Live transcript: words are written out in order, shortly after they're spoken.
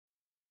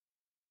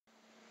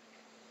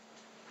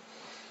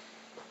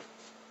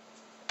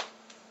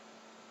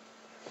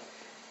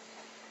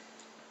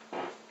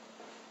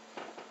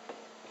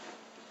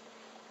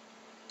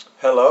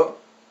Hello,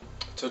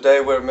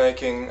 today we're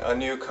making a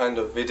new kind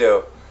of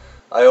video.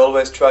 I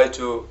always try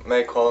to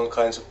make all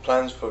kinds of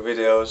plans for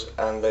videos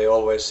and they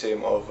always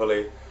seem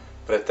overly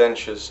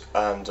pretentious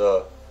and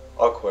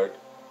awkward,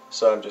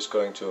 so I'm just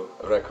going to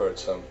record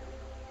some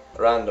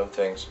random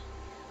things.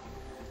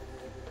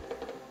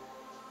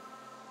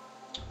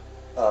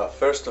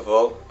 First of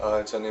all,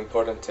 it's an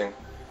important thing.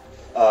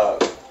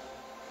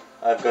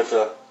 I've got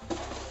a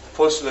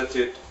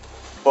puzzleted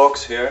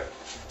box here,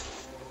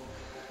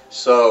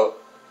 so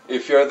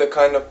if you're the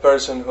kind of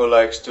person who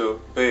likes to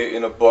be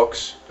in a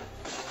box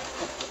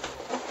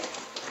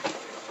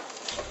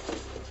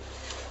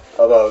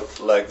about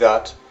like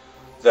that,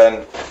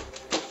 then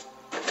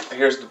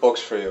here's the box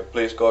for you.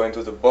 Please go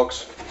into the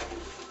box,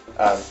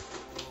 and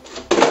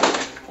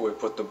we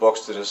put the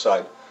box to the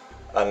side,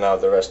 and now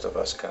the rest of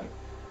us can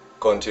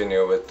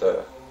continue with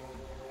the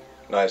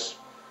nice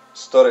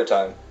story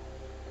time.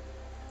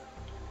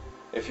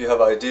 If you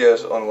have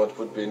ideas on what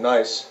would be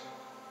nice,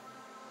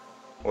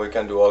 we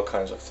can do all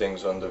kinds of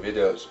things on the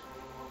videos.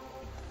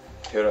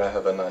 Here I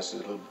have a nice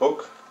little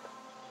book,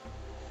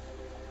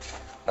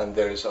 and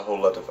there is a whole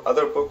lot of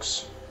other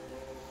books.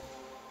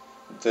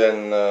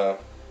 Then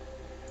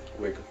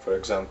we could, for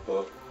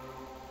example,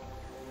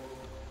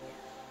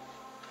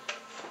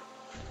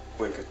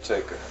 we could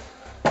take a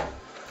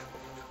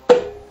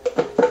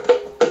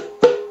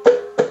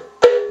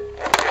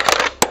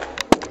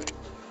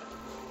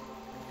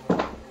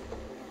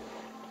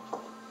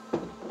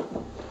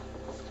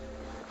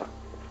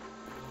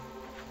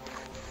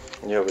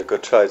we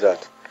could try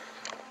that.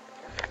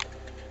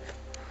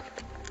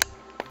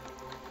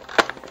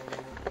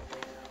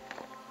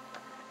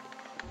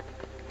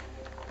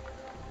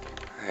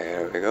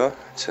 Here we go.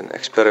 It's an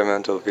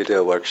experimental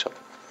video workshop.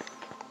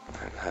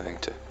 I'm having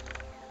to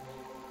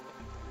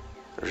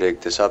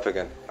rig this up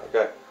again.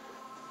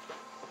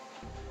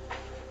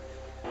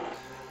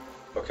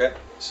 Okay,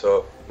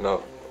 so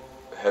no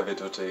heavy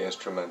duty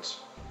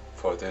instruments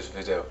for this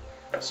video.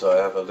 So I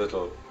have a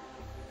little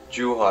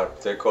Jew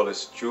harp. They call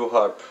this Jew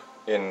harp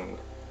in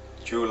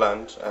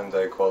Jewland, and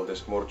they call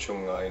this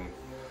Murchunga in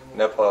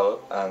Nepal,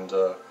 and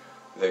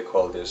they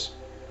call this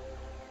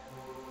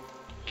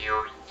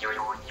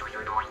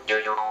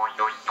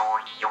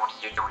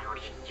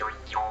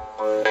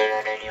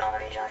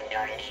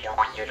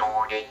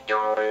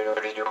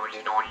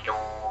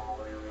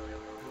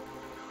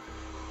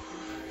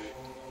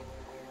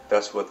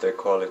that's what they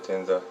call it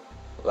in the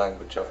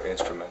language of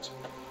instruments.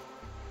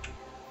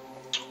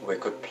 We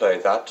could play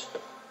that.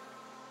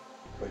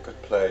 We could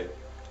play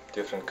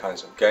different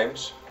kinds of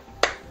games.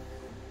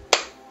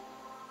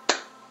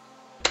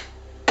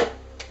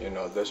 You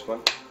know this one.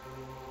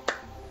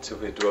 So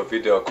we do a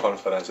video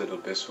conference, it'll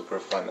be super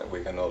fun, and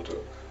we can all do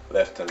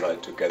left and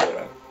right together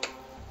and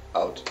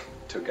out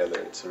together.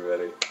 It's a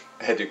very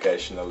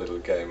educational little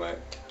game. I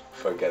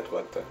forget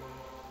what the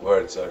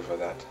words are for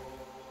that.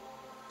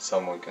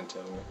 Someone can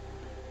tell me.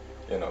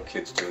 You know,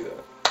 kids do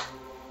that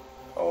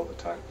all the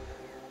time.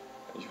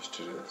 I used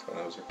to do that when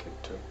I was a kid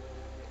too.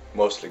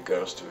 Mostly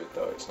girls do it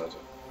though, it's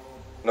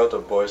not a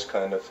boys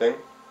kind of thing.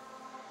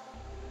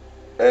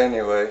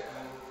 Anyway,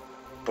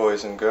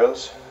 boys and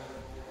girls.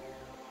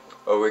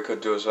 Or we could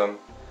do some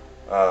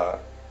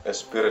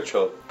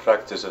spiritual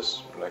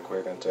practices, like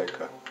we can take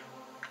a,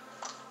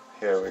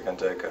 here we can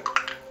take a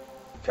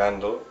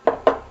candle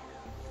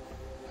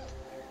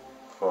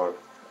for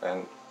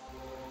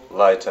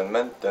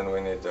enlightenment, then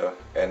we need the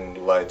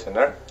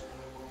enlightener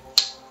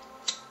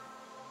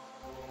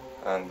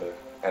and the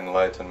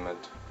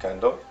enlightenment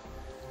candle.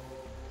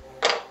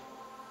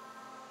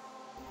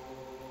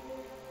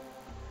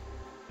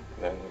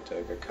 Then you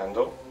take a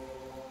candle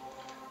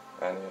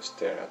and you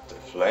stare at the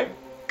flame.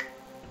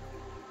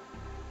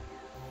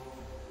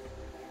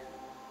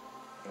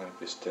 And if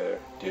you stare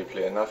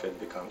deeply enough, it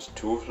becomes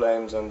two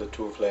flames, and the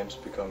two flames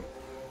become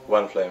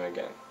one flame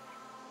again.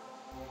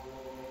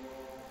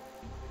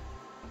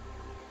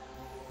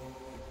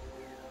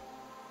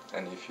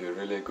 And if you're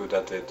really good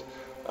at it,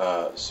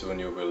 soon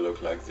you will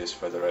look like this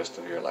for the rest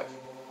of your life.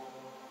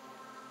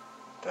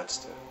 That's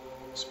the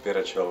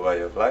spiritual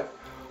way of life.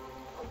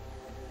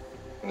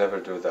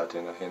 Never do that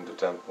in a Hindu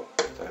temple.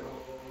 They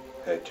will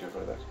hate you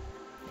for that.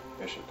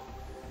 You should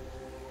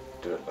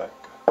do it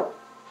like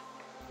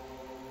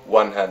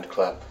one hand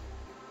clap.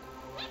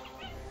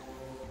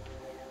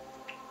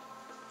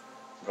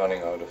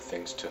 Running out of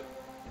things to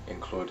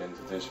include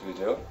into this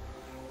video.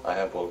 I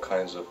have all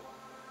kinds of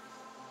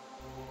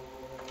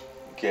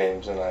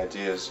games and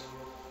ideas.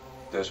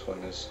 This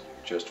one is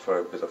just for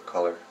a bit of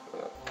color.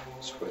 The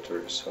sweater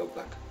is so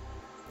black.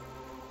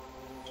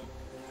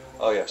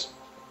 Oh yes,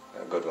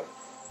 a good one.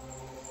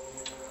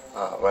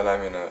 When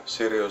I'm in a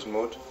serious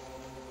mood,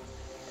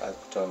 I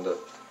put on the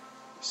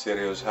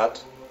serious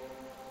hat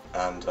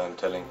and I'm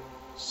telling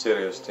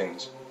serious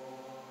things.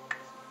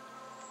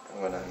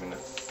 And when I'm in an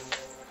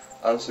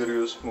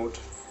unserious mood,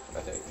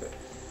 I take the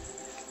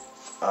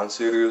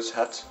unserious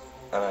hat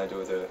and I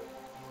do the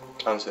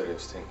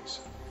unserious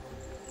things.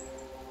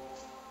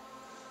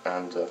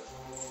 And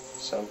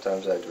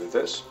sometimes I do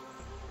this,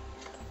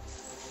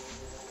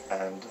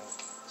 and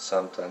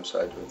sometimes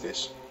I do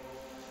this.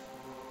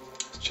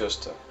 It's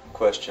just a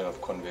question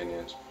of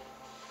convenience.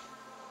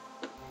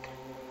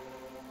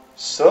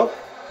 So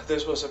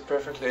this was a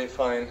perfectly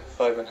fine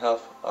 5.5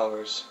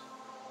 hours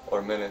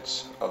or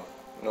minutes of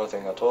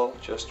nothing at all,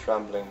 just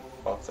rambling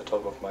off the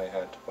top of my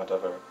head,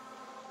 whatever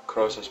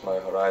crosses my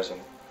horizon.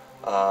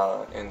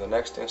 In the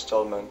next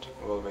installment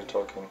we'll be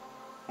talking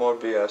more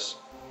BS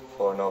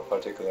for no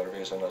particular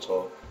reason at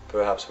all.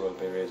 Perhaps we'll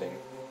be reading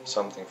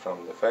something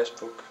from the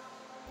Facebook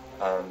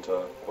and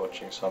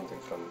watching something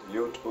from the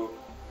YouTube,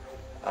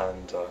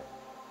 and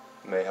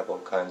may have all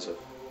kinds of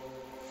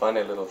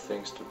funny little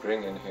things to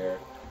bring in here.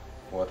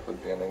 What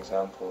would be an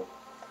example?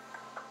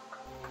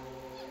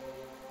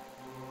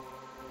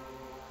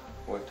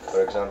 Would,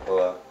 for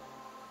example,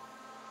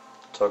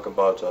 talk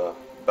about a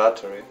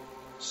battery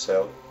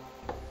cell,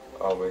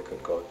 or we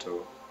could go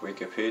to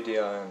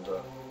Wikipedia and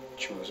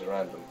choose a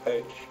random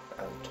page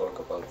and talk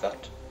about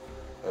that.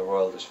 The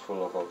world is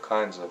full of all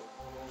kinds of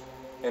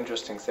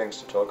interesting things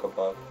to talk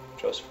about,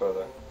 just for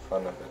the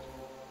fun of it.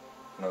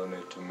 No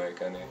need to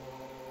make any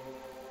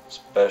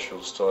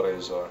special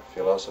stories or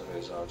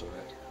philosophies out of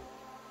it.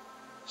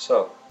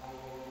 So,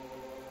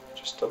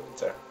 just stop it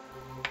there.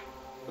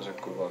 It was a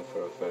good one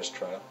for a first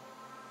trial.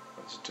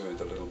 Let's do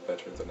it a little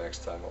better the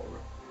next time over.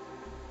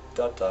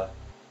 Ta-ta!